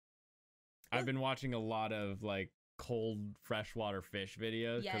I've been watching a lot of like cold freshwater fish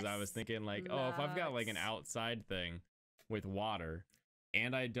videos because I was thinking like, oh, if I've got like an outside thing with water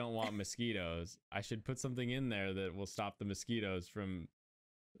and I don't want mosquitoes, I should put something in there that will stop the mosquitoes from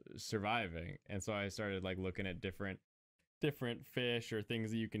surviving. And so I started like looking at different fish or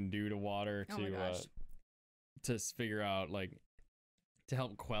things that you can do to water to figure out like to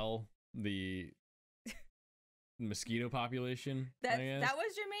help quell the mosquito population. That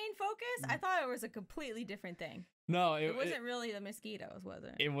was your main focus? I thought it was a completely different thing. No, it wasn't really the mosquitoes, was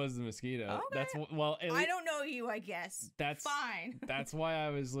it? It was the mosquito. Okay. That's I don't know you, I guess. That's fine. That's why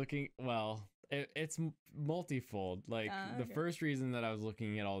I was looking. Well, it's multifold. Like the first reason that I was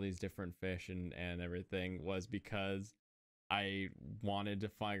looking at all these different fish and everything was because I wanted to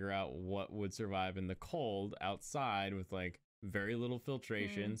figure out what would survive in the cold outside with like very little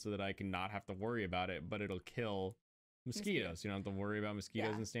filtration so that I can not have to worry about it, but it'll kill mosquitoes. You don't have to worry about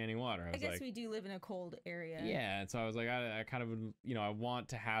mosquitoes in standing water. I guess we do live in a cold area. Yeah, and so I was like, I kind of, you know, I want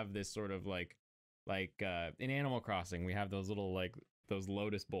to have this sort of like in Animal Crossing, we have those little like those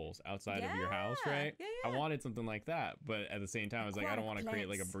lotus bowls outside of your house, right? Yeah. I wanted something like that, but at the same time, I was like, I don't want to create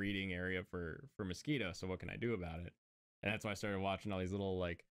like a breeding area for mosquitoes. So what can I do about it? And that's why I started watching all these little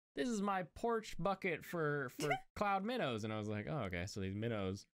like, this is my porch bucket for cloud minnows, and I was like, oh, okay, so these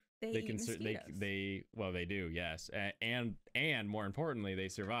minnows. They can they do, yes, and more importantly, they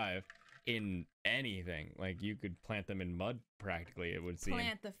survive in anything. Like you could plant them in mud practically. It would seem.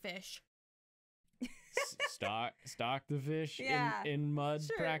 Plant the fish. stock the fish in mud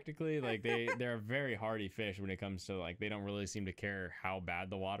practically. Like they're a very hardy fish when it comes to like they don't really seem to care how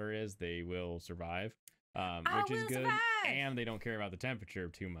bad the water is. They will survive, which is good, and they don't care about the temperature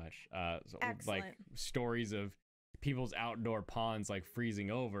too much. So like stories of people's outdoor ponds like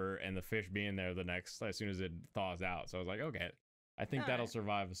freezing over and the fish being there as soon as it thaws out. So I was like, okay, I think that'll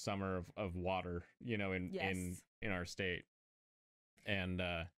survive a summer of water, you know, in our state. And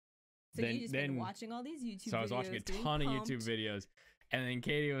so you just been watching all these YouTube videos. So I was watching a ton of YouTube videos, and then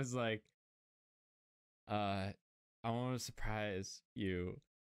Katey was like, I want to surprise you,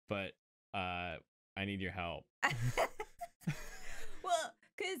 but I need your help. Well,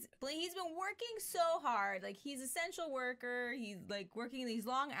 because he's been working so hard. Like, he's an essential worker. He's, like, working these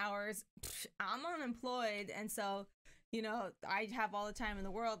long hours. I'm unemployed. And so, you know, I have all the time in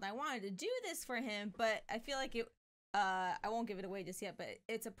the world. And I wanted to do this for him. But I feel like I won't give it away just yet. But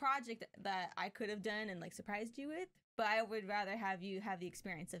it's a project that I could have done and, like, surprised you with. But I would rather have you have the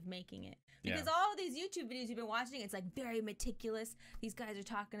experience of making it. Because all of these YouTube videos you've been watching, it's, like, very meticulous. These guys are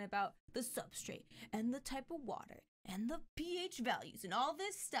talking about the substrate and the type of water and the pH values and all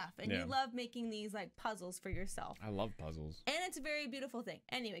this stuff. And you love making these like puzzles for yourself. I love puzzles. And it's a very beautiful thing.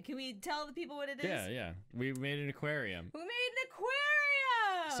 Anyway, can we tell the people what it is? Yeah. We made an aquarium. We made an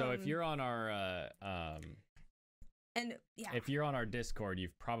aquarium! So if you're on our if you're on our Discord,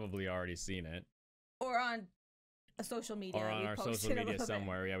 you've probably already seen it. Or on a social media. Or on our social media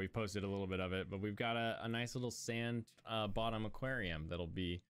somewhere. Yeah, we posted a little bit of it. But we've got a nice little sand bottom aquarium that'll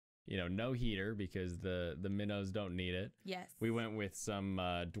be, you know, no heater because the minnows don't need it. Yes. We went with some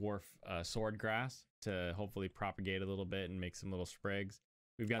dwarf swordgrass to hopefully propagate a little bit and make some little sprigs.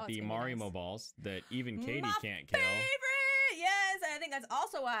 We've got the Mario balls that even Katey can't kill. Favorite! Yes, I think that's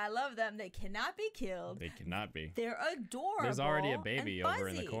also why I love them. They cannot be killed. They cannot be. They're adorable. There's already a baby over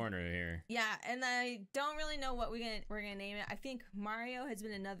in the corner here. Yeah, and I don't really know what we're gonna name it. I think Mario has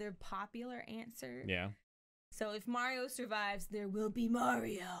been another popular answer. Yeah. So if Mario survives, there will be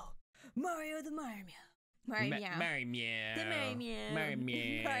Mario. Mario the Mario Meow. Mario Meow. Mario Meow. The Mario Meow. Mario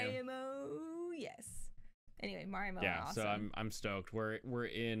Meow. Mario Mo. Yes. Anyway, Mario Mo. Yeah, awesome. so I'm stoked. We're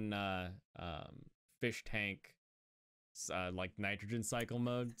in fish tank like nitrogen cycle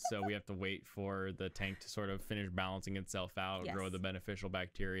mode. So we have to wait for the tank to sort of finish balancing itself out, grow the beneficial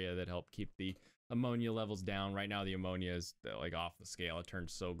bacteria that help keep the ammonia levels down. Right now the ammonia is like off the scale. It turned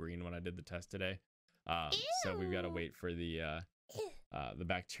so green when I did the test today. So we've got to wait for the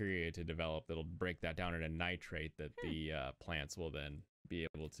bacteria to develop that'll break that down into nitrate that the plants will then be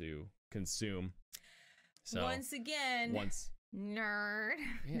able to consume. So once again, nerd.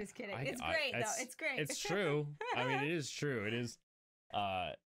 Yeah, just kidding. It's great though. It's great. It's true. I mean, it is true. It is.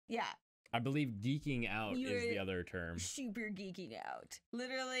 Yeah. I believe geeking out is the other term. Super geeking out.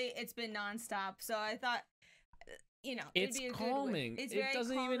 Literally, it's been nonstop. So I thought, you know, it's it'd be calming. It's it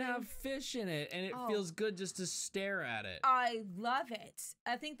doesn't even have fish in it, and it feels good just to stare at it. I love it.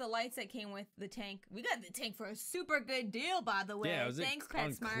 I think the lights that came with the tank, we got the tank for a super good deal, by the way. Yeah, it was Thanks,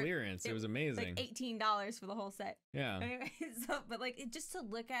 on clearance. It was amazing. Like $18 for the whole set. Yeah. Anyway, but like just to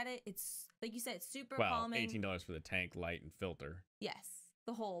look at it, it's like you said, it's super calming. calming. $18 for the tank, light, and filter. Yes,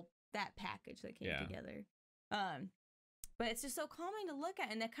 the whole that package that came together. But it's just so calming to look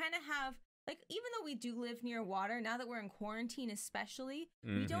at, and to kind of have, like, even though we do live near water, now that we're in quarantine especially,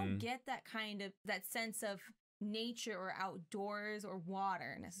 we don't get that kind of, that sense of nature or outdoors or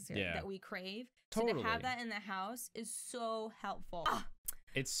water necessarily that we crave. Totally. So to have that in the house is so helpful.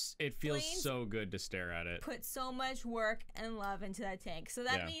 It feels Blaine's so good to stare at it. Put so much work and love into that tank, so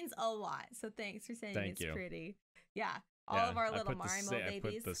that means a lot. So thanks for saying it's pretty. Yeah, all of our little Marimo babies. I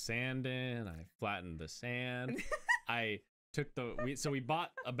put the sand in. I flattened the sand. I took we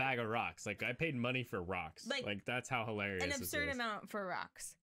bought a bag of rocks. Like, I paid money for rocks. Like that's how hilarious. An absurd amount for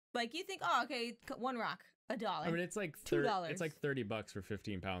rocks. Like, you think, oh, okay, one rock, $1. I mean, it's like $2. It's like $30 for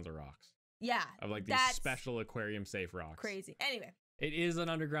 15 pounds of rocks. Yeah, of like these special aquarium safe rocks. Crazy. Anyway, it is an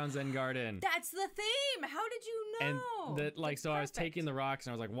underground Zen garden. That's the theme. How did you know? And that, like, so I was taking the rocks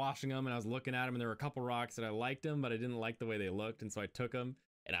and I was like washing them, and I was looking at them, and there were a couple rocks that I liked them, but I didn't like the way they looked, and so I took them.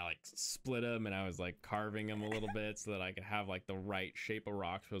 And I like split them, and I was like carving them a little bit so that I could have like the right shape of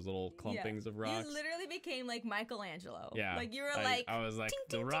rocks, those little clumpings of rocks. You literally became like Michelangelo. Yeah. Like, you were I was like,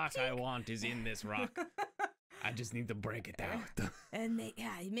 tink, the tink, rock tink, I want is in this rock. I just need to break it down. And make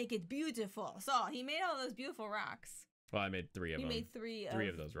it beautiful. So he made all those beautiful rocks. Well, I made 3 of them. He made three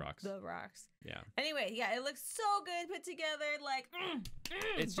of those rocks. The rocks. Yeah. Anyway, yeah, it looks so good put together. Like,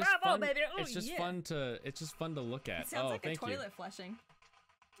 it's bravo, just fun. Baby. Ooh, it's just fun to. It's just fun to look at. It sounds like a toilet flushing.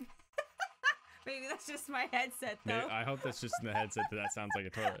 Maybe that's just my headset, though. I hope that's just in the headset that sounds like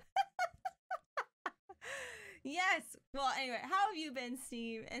a toilet. Yes. Well, anyway, how have you been,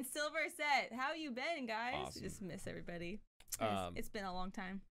 Steve? And Silver Set, how have you been, guys? Awesome. Just miss everybody. It's been a long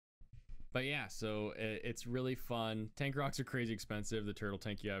time. But yeah, so it's really fun. Tank rocks are crazy expensive. The turtle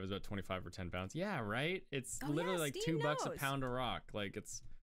tank you have is about 25 or 10 pounds. Yeah, right? It's literally like Steve $2 knows. a pound of rock. Like,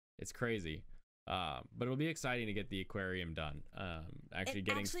 it's crazy. But it'll be exciting to get the aquarium done. Actually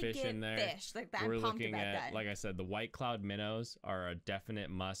getting fish in there. Fish. Like that. We're looking at, like I said, the white cloud minnows are a definite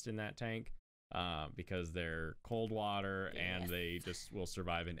must in that tank, because they're cold water and they just will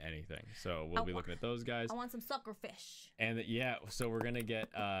survive in anything. So we'll be looking at those guys. I want some sucker fish. And so we're gonna get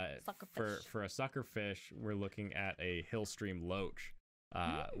for a sucker fish, we're looking at a hill stream loach,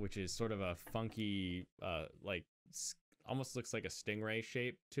 which is sort of a funky like. Almost looks like a stingray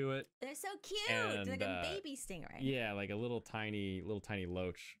shape to it. They're so cute. And, like a baby stingray. Yeah, like a little tiny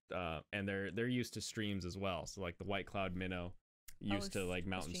loach. And they're used to streams as well. So like the white cloud minnow used to like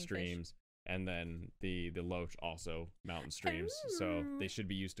mountain streams, and then the loach also mountain streams. So they should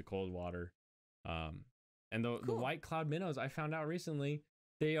be used to cold water. And the white cloud minnows, I found out recently,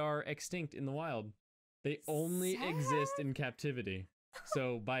 they are extinct in the wild. They only exist in captivity.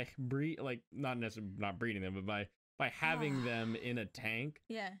 So by not necessarily not breeding them, but by having them in a tank,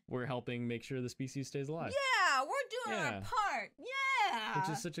 we're helping make sure the species stays alive. Yeah, we're doing our part. Yeah. Which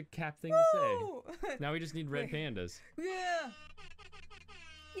is such a cap thing to say. Now we just need red pandas. Yeah.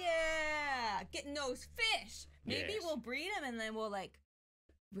 Yeah. Getting those fish. Maybe we'll breed them and then we'll like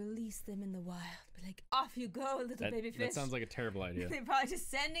release them in the wild. Be like, off you go, little baby fish. That sounds like a terrible idea. They're probably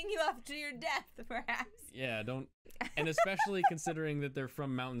just sending you off to your death, perhaps. Yeah, don't. And especially considering that they're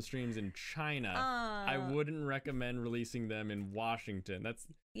from mountain streams in China, I wouldn't recommend releasing them in Washington.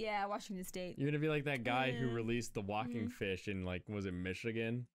 Washington State. You're gonna be like that guy who released the walking fish in was it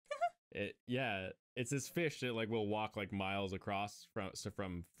Michigan? It's this fish that like will walk like miles across from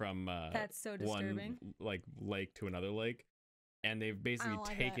that's so disturbing. One like lake to another lake. And they've basically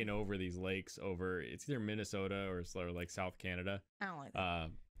taken over these lakes it's either Minnesota or like South Canada. I don't like that.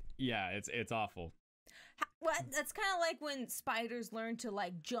 Yeah, it's awful. Well, that's kind of like when spiders learn to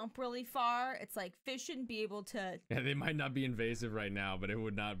like jump really far. It's like fish shouldn't be able to. Yeah, they might not be invasive right now, but it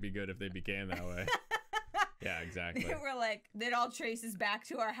would not be good if they became that way. Yeah, exactly. We're like, it all traces back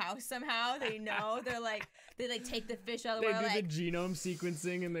to our house somehow. They know. They take the fish out of the water. They do the genome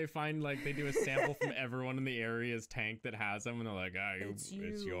sequencing, and they find they do a sample from everyone in the area's tank that has them, and they're like, it's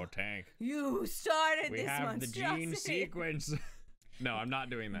your tank. You started this monstrosity. We have the gene sequence. No, I'm not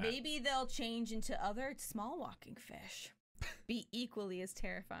doing that. Maybe they'll change into other small walking fish. Be equally as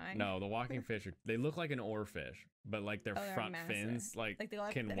terrifying. No, the walking fish they look like an oarfish, but like their front fins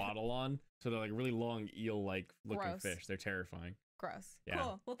can waddle on, so they're like really long eel-like looking fish. They're terrifying. Gross. Yeah.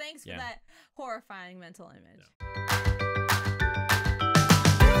 Cool. Well, thanks for that horrifying mental image. Yeah.